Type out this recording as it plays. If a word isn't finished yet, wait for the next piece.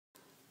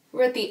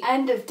We're at the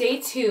end of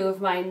day 2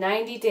 of my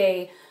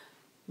 90-day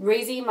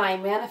Raising My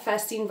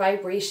Manifesting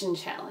Vibration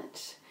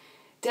Challenge.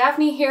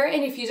 Daphne here,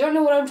 and if you don't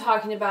know what I'm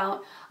talking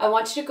about, I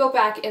want you to go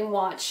back and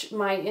watch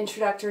my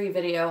introductory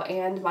video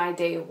and my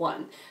day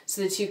 1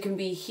 so that you can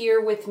be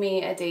here with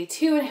me at day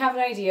 2 and have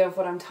an idea of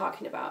what I'm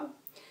talking about.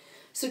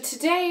 So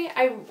today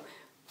I'm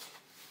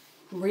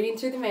reading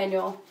through the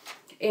manual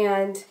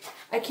and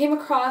I came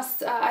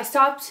across, I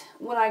stopped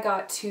when I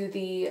got to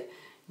the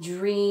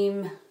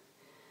dream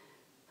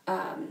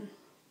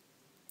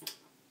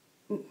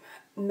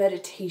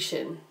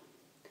meditation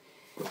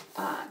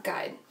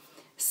guide.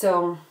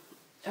 So,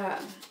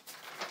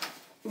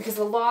 because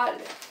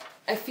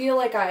I feel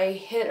like I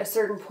hit a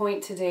certain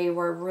point today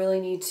where I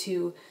really need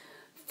to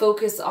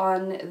focus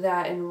on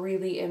that and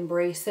really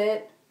embrace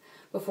it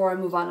before I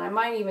move on. I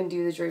might even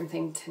do the dream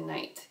thing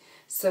tonight.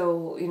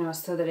 So,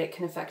 so that it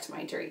can affect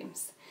my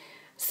dreams.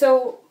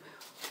 So,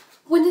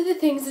 one of the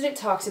things that it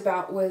talks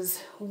about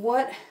was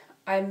what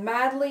I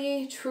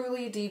madly,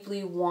 truly,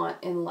 deeply want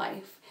in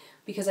life,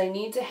 because I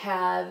need to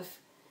have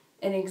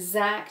an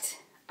exact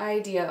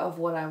idea of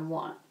what I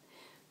want.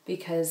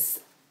 Because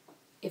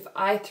if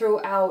I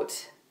throw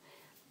out,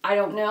 I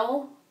don't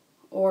know,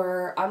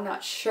 or I'm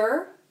not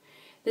sure,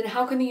 then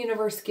how can the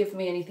universe give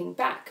me anything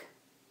back?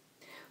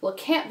 Well, it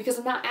can't, because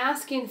I'm not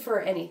asking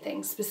for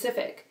anything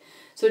specific.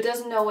 So it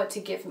doesn't know what to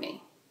give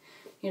me.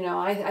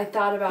 I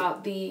thought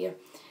about you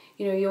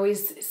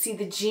always see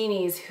the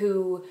genies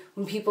who,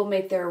 when people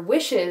make their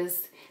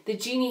wishes, the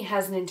genie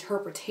has an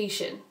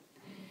interpretation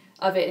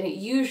of it, and it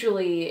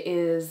usually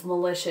is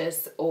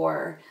malicious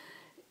or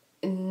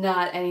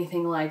not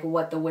anything like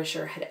what the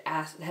wisher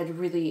had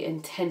really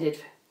intended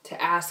to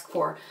ask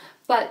for.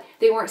 But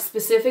they weren't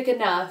specific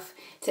enough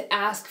to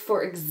ask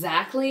for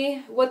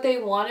exactly what they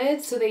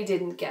wanted, so they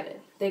didn't get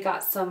it. They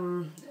got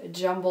some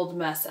jumbled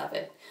mess of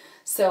it.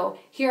 So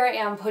here I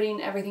am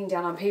putting everything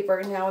down on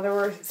paper. Now there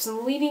were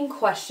some leading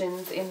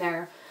questions in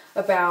there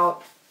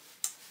about,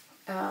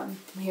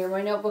 here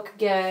my notebook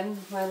again,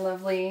 my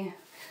lovely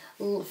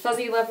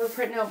fuzzy leopard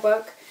print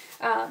notebook.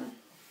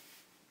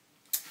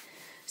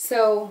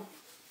 So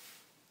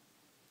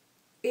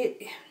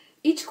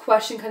each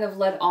question kind of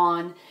led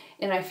on,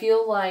 and I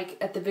feel like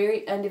at the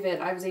very end of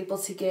it I was able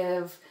to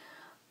give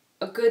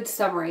a good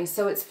summary.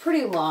 So it's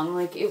pretty long,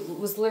 like it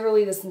was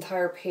literally this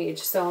entire page.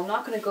 So I'm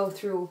not going to go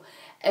through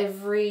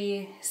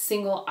every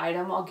single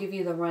item. I'll give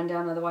you the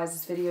rundown, otherwise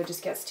this video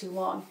just gets too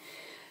long.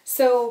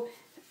 So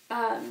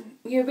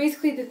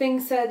basically the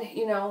thing said,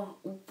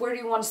 where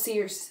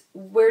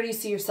do you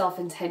see yourself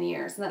in 10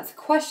 years? And that's a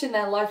question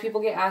that a lot of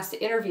people get asked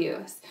at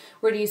interviews.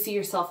 Where do you see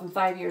yourself in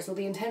 5 years? Well,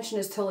 the intention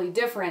is totally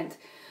different,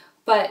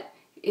 but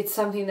it's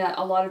something that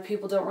a lot of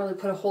people don't really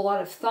put a whole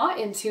lot of thought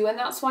into, and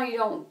that's why you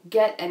don't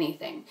get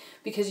anything,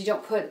 because you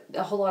don't put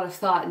a whole lot of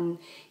thought. And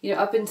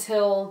up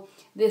until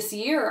this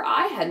year,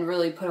 I hadn't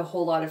really put a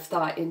whole lot of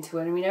thought into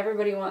it. I mean,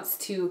 everybody wants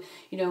to,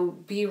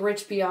 be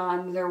rich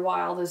beyond their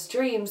wildest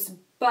dreams,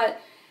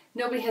 but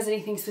nobody has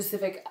anything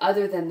specific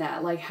other than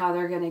that, like how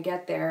they're going to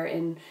get there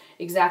and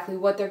exactly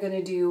what they're going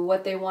to do,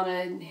 what they want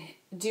to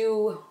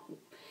do,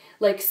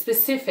 like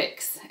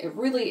specifics. It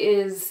really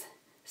is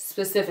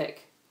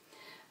specific,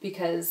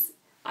 because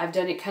I've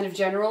done it kind of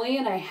generally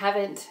and I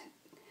haven't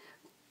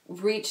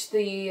reached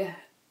the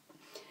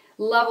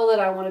level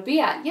that I want to be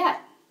at yet.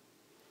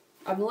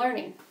 I'm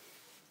learning.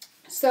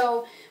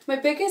 So my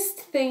biggest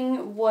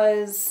thing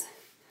was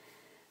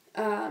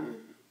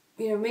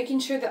making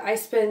sure that I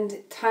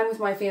spend time with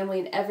my family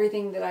in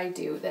everything that I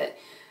do, that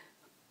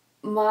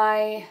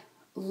my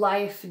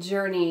life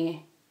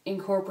journey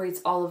incorporates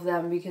all of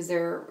them, because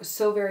they're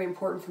so very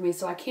important for me.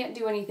 So I can't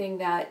do anything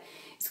that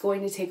is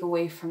going to take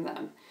away from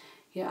them.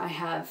 I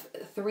have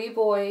 3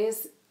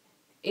 boys,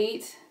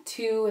 8,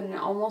 2, and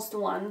almost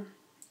 1.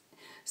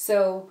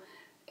 So,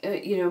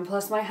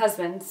 plus my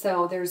husband.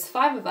 So there's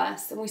 5 of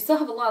us, and we still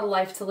have a lot of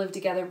life to live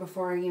together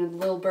before, the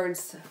little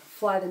birds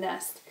fly the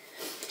nest.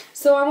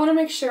 So I want to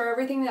make sure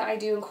everything that I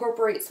do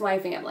incorporates my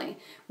family.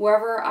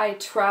 Wherever I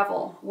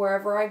travel,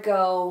 wherever I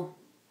go,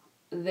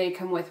 they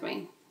come with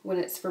me when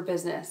it's for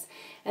business.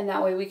 And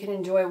that way we can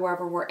enjoy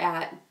wherever we're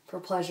at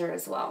for pleasure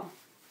as well.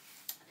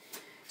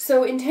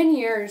 So in 10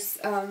 years,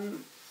 I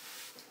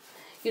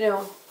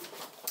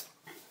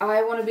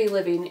want to be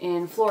living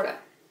in Florida.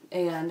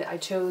 And I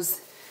chose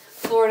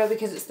Florida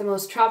because it's the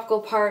most tropical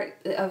part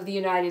of the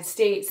United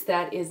States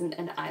that isn't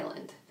an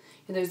island.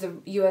 And there's the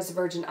U.S.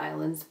 Virgin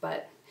Islands,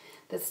 but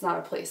that's not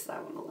a place that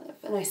I want to live.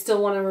 And I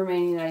still want to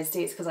remain in the United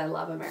States because I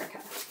love America.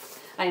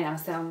 I know,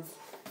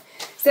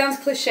 sounds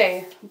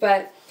cliche,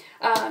 but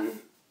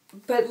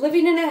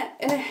living in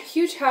a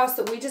huge house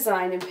that we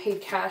designed and paid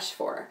cash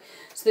for,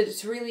 so that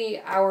it's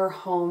really our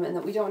home and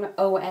that we don't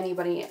owe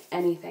anybody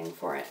anything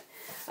for it.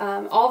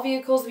 All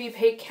vehicles we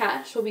pay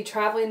cash. We'll be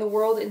traveling the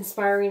world,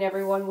 inspiring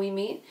everyone we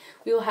meet.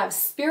 We will have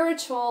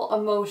spiritual,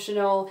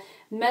 emotional,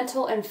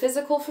 mental, and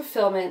physical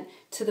fulfillment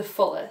to the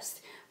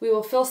fullest. We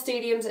will fill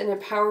stadiums and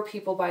empower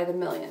people by the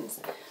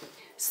millions.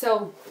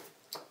 So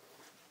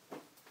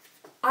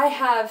I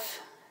have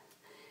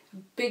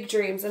big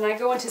dreams, and I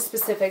go into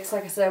specifics.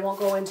 Like I said, I won't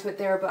go into it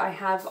there, but I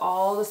have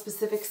all the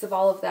specifics of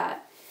all of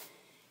that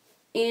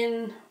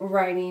in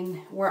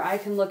writing where I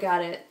can look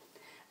at it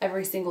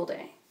every single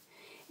day.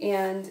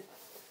 And,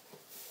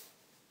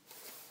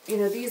 you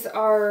know, these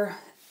are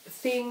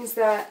things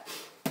that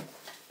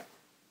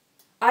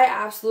I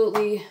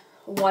absolutely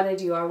want to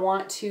do. I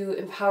want to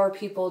empower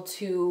people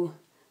to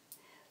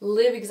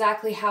live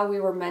exactly how we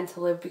were meant to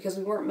live, because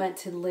we weren't meant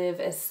to live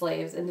as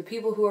slaves. And the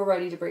people who are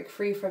ready to break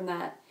free from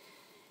that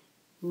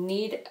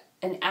need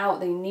an out.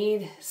 They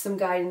need some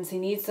guidance. They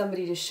need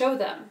somebody to show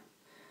them.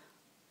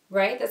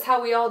 Right? That's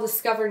how we all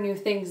discover new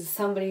things.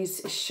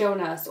 Somebody's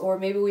shown us, or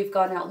maybe we've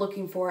gone out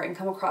looking for it and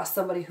come across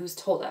somebody who's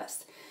told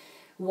us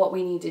what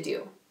we need to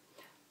do.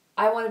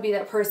 I want to be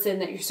that person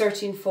that you're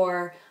searching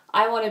for.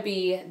 I want to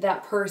be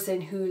that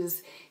person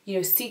who's, you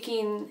know,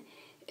 seeking,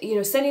 you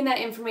know, sending that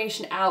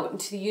information out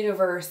into the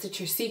universe that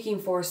you're seeking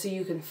for so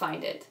you can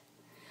find it.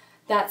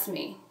 That's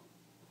me.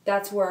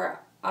 That's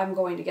where I'm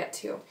going to get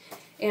to.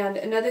 And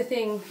another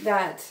thing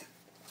that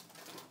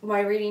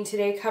my reading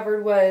today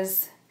covered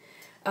was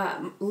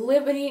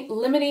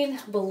limiting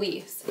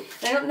beliefs.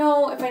 And I don't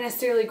know if I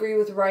necessarily agree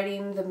with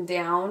writing them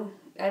down.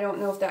 I don't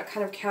know if that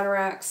kind of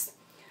counteracts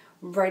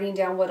writing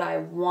down what I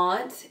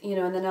want, you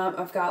know, and then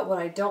I've got what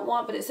I don't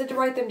want, but it said to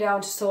write them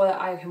down just so that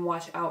I can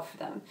watch out for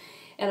them.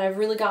 And I've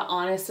really got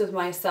honest with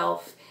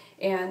myself.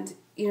 And,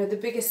 you know, the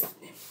biggest,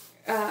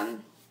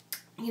 you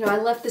know, I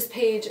left this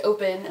page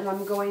open, and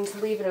I'm going to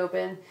leave it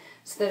open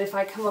so that if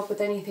I come up with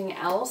anything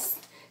else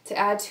to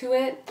add to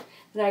it,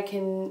 then I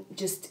can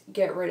just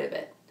get rid of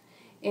it.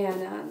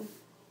 And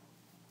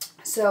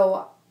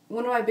so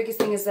one of my biggest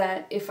things is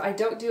that if I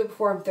don't do it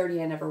before I'm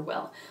 30, I never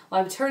will.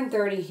 Well, I'm turning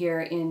 30 here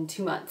in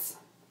 2 months.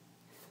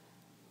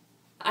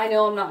 I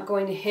know I'm not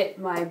going to hit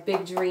my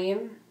big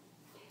dream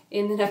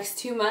in the next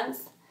 2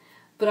 months,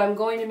 but I'm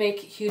going to make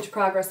huge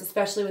progress,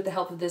 especially with the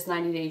help of this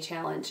 90-day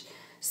challenge.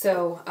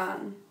 So,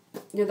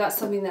 you know, that's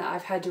something that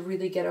I've had to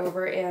really get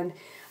over, and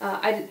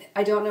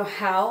I don't know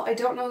how. I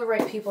don't know the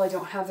right people. I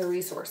don't have the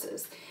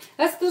resources.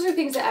 Those are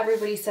things that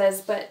everybody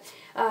says, but,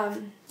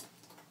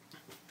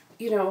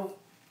 you know,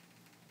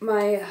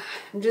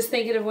 I'm just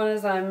thinking of one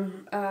as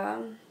I'm,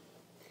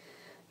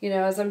 you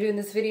know, as I'm doing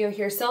this video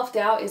here.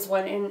 Self-doubt is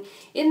one, and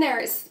in there,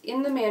 it's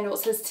in the manual, it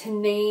says to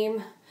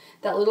name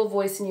that little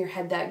voice in your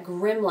head, that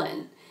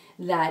gremlin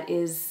that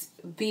is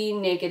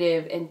being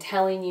negative and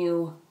telling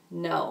you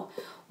no.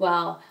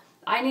 Well,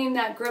 I named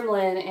that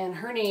gremlin, and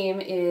her name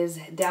is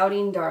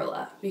Doubting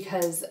Darla,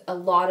 because a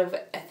lot of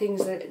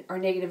things that are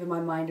negative in my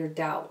mind are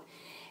doubt.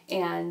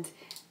 And,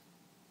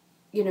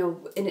 you know,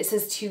 and it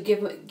says to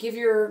give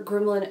your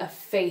gremlin a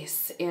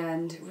face,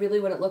 and really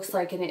what it looks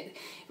like. And it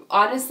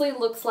honestly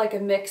looks like a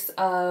mix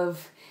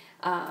of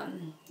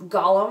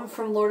Gollum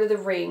from Lord of the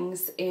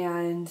Rings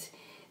and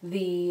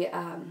the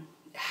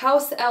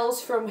house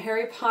elves from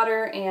Harry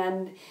Potter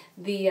and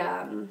the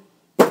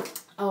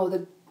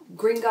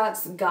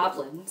Gringotts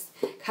goblins.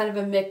 Kind of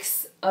a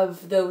mix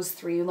of those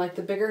three. Like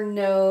the bigger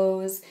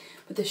nose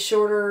with the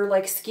shorter,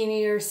 like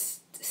skinnier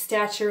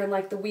stature, and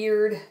like the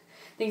weird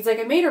things. Like,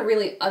 I made her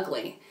really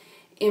ugly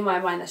in my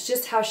mind. That's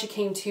just how she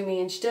came to me.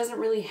 And she doesn't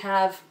really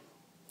have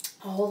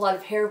a whole lot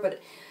of hair, but,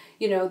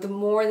 you know, the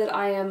more that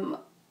I am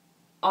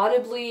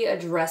audibly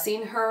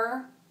addressing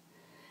her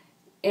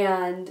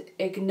and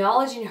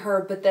acknowledging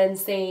her, but then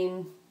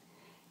saying,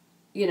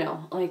 you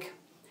know, like,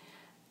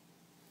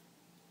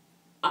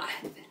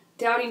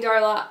 Doubting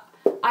Darla,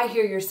 I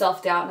hear your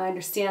self-doubt, and I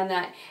understand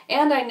that.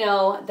 And I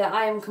know that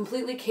I am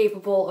completely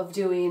capable of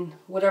doing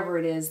whatever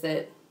it is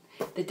that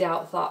the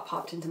doubt thought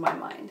popped into my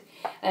mind.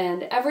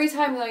 And every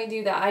time that I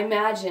do that, I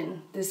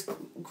imagine this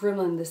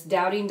gremlin, this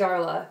Doubting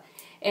Darla,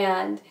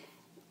 and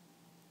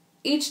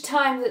each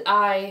time that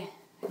I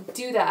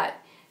do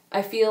that,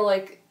 I feel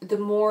like the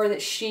more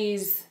that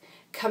she's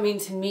coming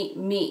to meet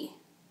me.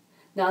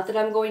 Not that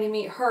I'm going to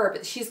meet her,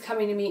 but she's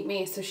coming to meet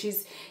me. So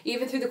she's,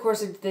 even through the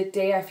course of the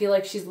day, I feel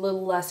like she's a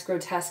little less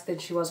grotesque than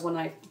she was when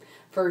I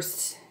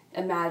first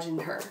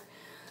imagined her.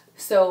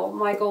 So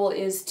my goal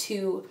is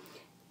to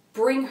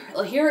bring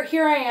her,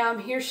 here I am,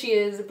 here she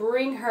is,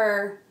 bring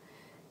her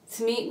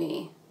to meet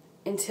me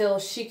until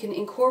she can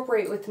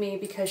incorporate with me,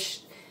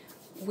 because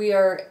we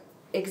are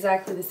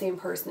exactly the same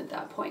person at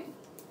that point.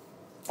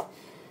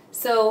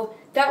 So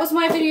that was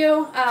my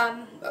video.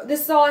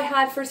 This is all I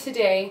had for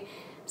today.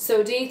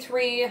 So day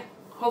 3,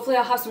 hopefully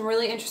I'll have some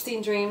really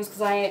interesting dreams,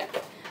 because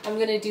I'm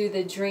going to do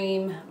the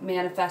dream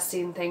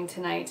manifesting thing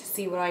tonight to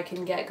see what I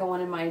can get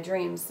going in my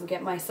dreams and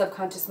get my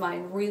subconscious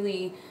mind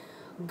really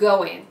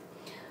going.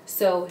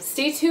 So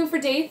stay tuned for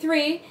day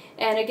 3.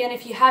 And again,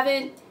 if you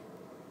haven't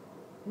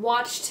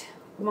watched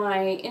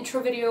my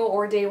intro video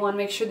or day 1,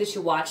 make sure that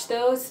you watch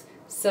those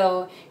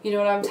so you know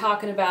what I'm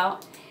talking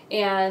about.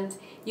 And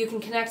you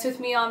can connect with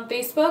me on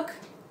Facebook.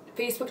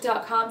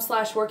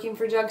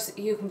 Facebook.com/workingforjugs.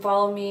 You can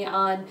follow me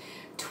on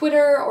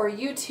Twitter or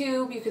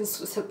YouTube. You can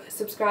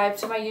subscribe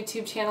to my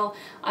YouTube channel.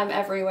 I'm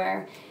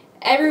everywhere.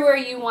 Everywhere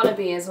you want to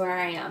be is where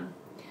I am.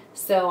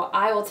 So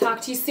I will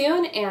talk to you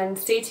soon, and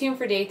stay tuned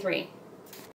for day 3.